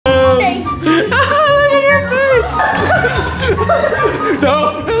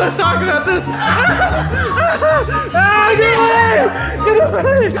Oh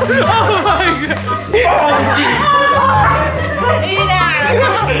my god!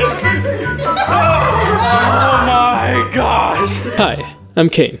 Oh my gosh! Hi, I'm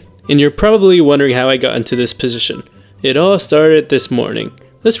Kane, and you're probably wondering how I got into this position. It all started this morning.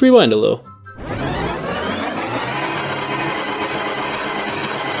 Let's rewind a little.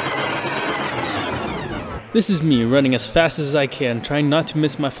 This is me running as fast as I can, trying not to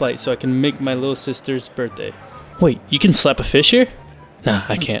miss my flight so I can make my little sister's birthday. Wait, you can slap a fish here? Nah,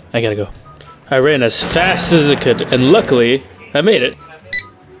 I can't. I gotta go. I ran as fast as I could, and luckily, I made it.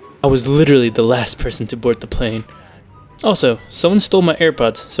 I was literally the last person to board the plane. Also, someone stole my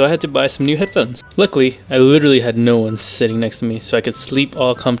AirPods, so I had to buy some new headphones. Luckily, I literally had no one sitting next to me, so I could sleep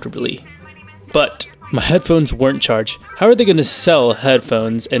all comfortably. But my headphones weren't charged. How are they gonna sell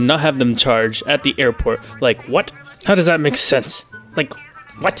headphones and not have them charged at the airport? Like, what? How does that make sense? Like,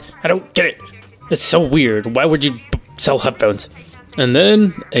 what? I don't get it. It's so weird. Why would you sell headphones? And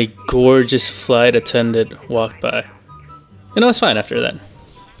then a gorgeous flight attendant walked by. And I was fine after that.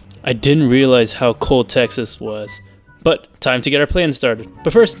 I didn't realize how cold Texas was. But time to get our plane started.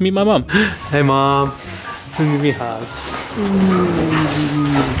 But first, meet my mom. Hey mom. Give me a hug.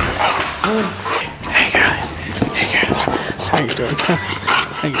 Hey girl. Hey girl. How you doing?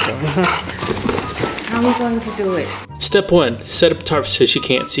 How you doing? How are we going to do it? Step 1, set up tarps so she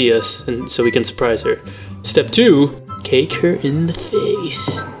can't see us and so we can surprise her. Step 2, cake her in the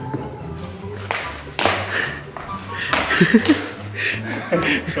face.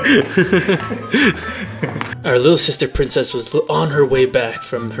 Our little sister princess was on her way back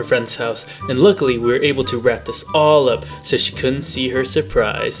from her friend's house, and luckily we were able to wrap this all up so she couldn't see her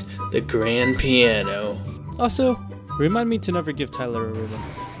surprise, the grand piano. Also, remind me to never give Tyler a ribbon.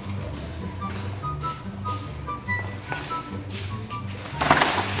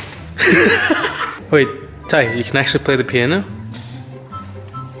 Wait, Ty, you can actually play the piano?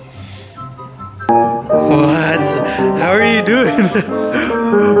 What? How are you doing?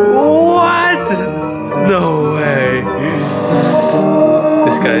 What? No way.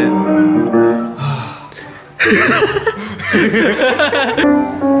 This guy.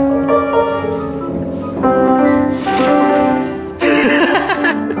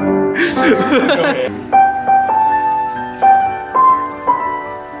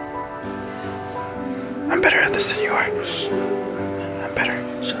 I'm better at this than you are. I'm better.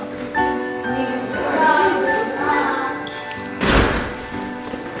 Shut up.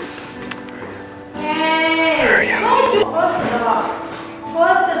 Hurry up. Close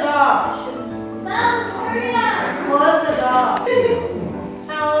the door. Hurry up. Close the door.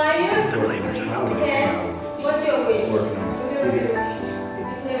 How are you? The flavors are not Okay. What's your wish?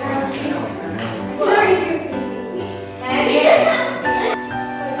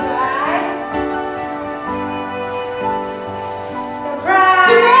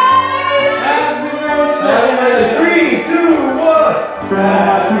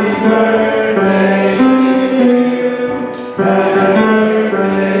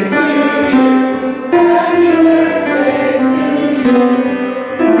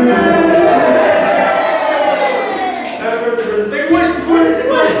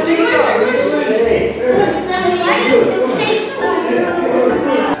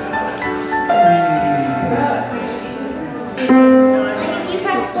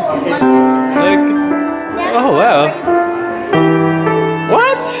 Oh wow.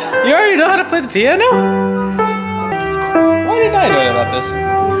 What? You already know how to play the piano? Why didn't I know about this?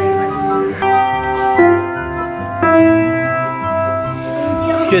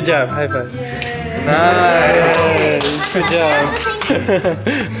 Good job, high five. Nice. Good job.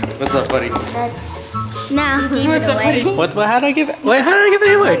 What's up, buddy? No, he gave it away. What? How did I give it? Wait, how did I give it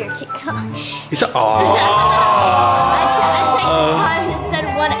away? Your TikTok. You said, oh. I checked the time and it said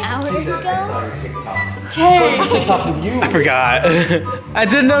 1 hour ago. Okay. I forgot. I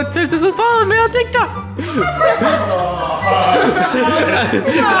didn't know this was following me on TikTok. She said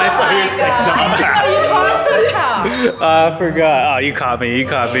I saw your TikTok. You paused TikTok. I forgot. Oh, you caught me. You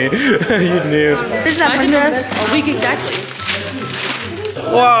caught me. You knew. Is that princess? A week exactly.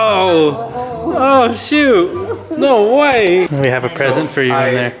 Whoa. Oh, shoot. No way. We have a present for you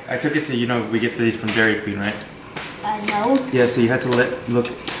in there. I took it to, you know, we get these from Dairy Queen, right? No. Yeah, so you had to look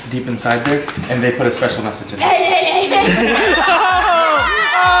deep inside there, and they put a special message in it.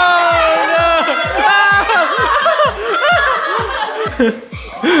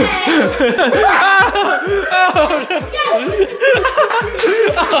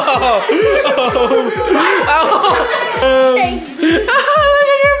 Thanks. Look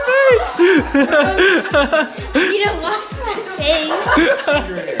at your face. You don't wash my Kane.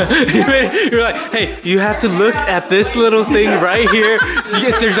 You're like, hey, you have to look at this little thing right here. So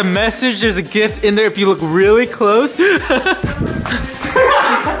yes, there's a message, there's a gift in there if you look really close.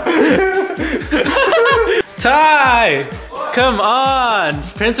 Ty! Come on!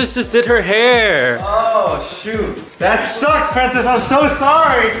 Princess just did her hair. Oh, shoot. That sucks, Princess. I'm so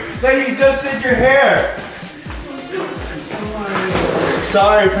sorry that you just did your hair.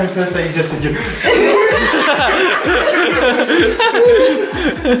 Sorry, Princess, that you just did your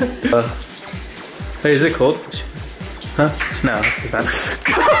Wait, is it cold? Huh? No, it's not.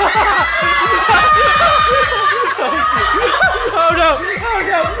 Oh no! Oh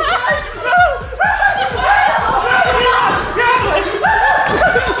no!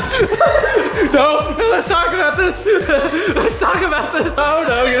 No, let's talk about this. Let's talk about this. Oh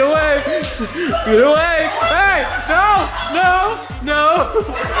no, get away. Get away. Hey, no, no, no.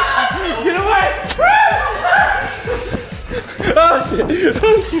 Get away. Oh shit.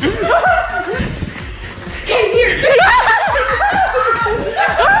 Came here.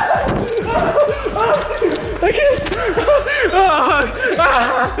 I can't.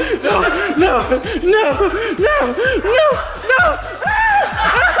 No, no, no, no, no, no.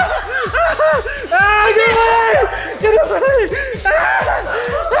 Get away! Get away!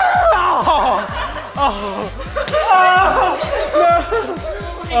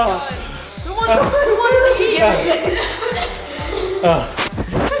 Who wants to eat?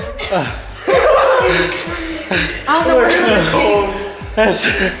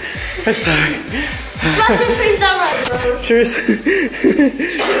 That's sorry. Smash his face down right, bro. Cheers.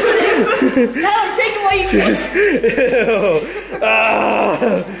 Tyler, take it while you can. Ew.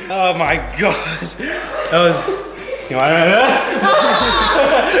 Oh my gosh. That was. You want that?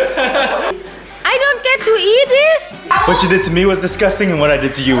 I don't get to eat it? What you did to me was disgusting, and what I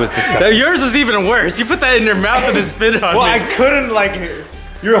did to you was disgusting. Yours was even worse. You put that in your mouth and then spit it on Well, me. I couldn't, like,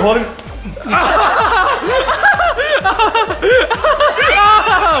 you were holding.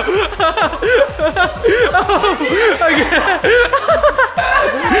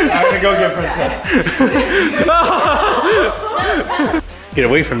 I'm gonna go get Princess. Get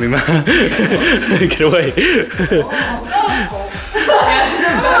away from me, man. Get away.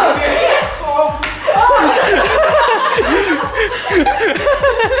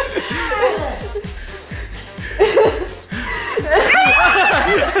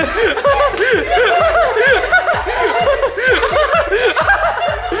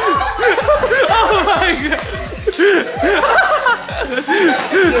 Oh my god.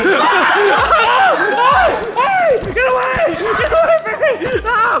 Get away! Get away from me!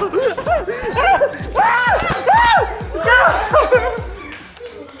 No!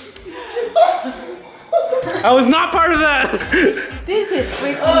 I was not part of that! This is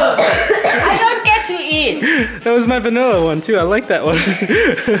freaking. I don't get to eat. That was my vanilla one too. I like that one. You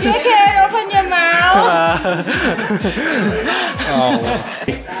can open your mouth. Oh.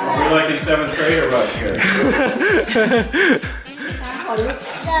 You're like in 7th grade or what here?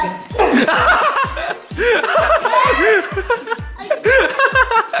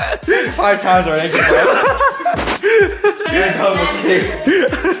 5 times already. You're a double kick.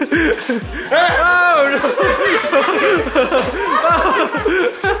 Oh no!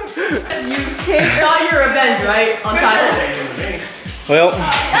 You got your revenge, right? On Tyler. Well,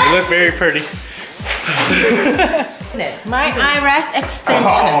 you look very pretty. My eyelash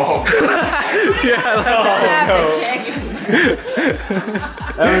extensions. Yeah, I like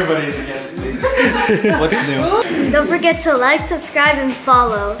Everybody's against me. What's new? Don't forget to like, subscribe, and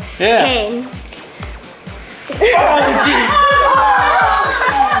follow Yeah. Kane.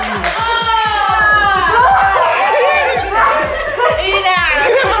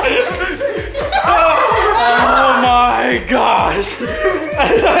 Oh my gosh!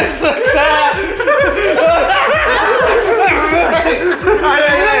 That's like that!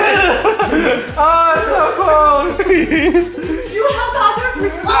 Oh, it's so cold! You held on there for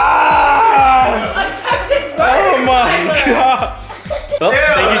so Oh my god! Well,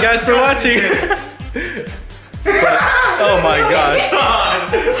 thank you guys for watching. Oh my gosh.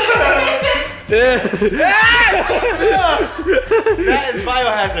 That is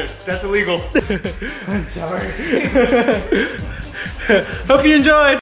biohazard. That's illegal. Hope you enjoyed.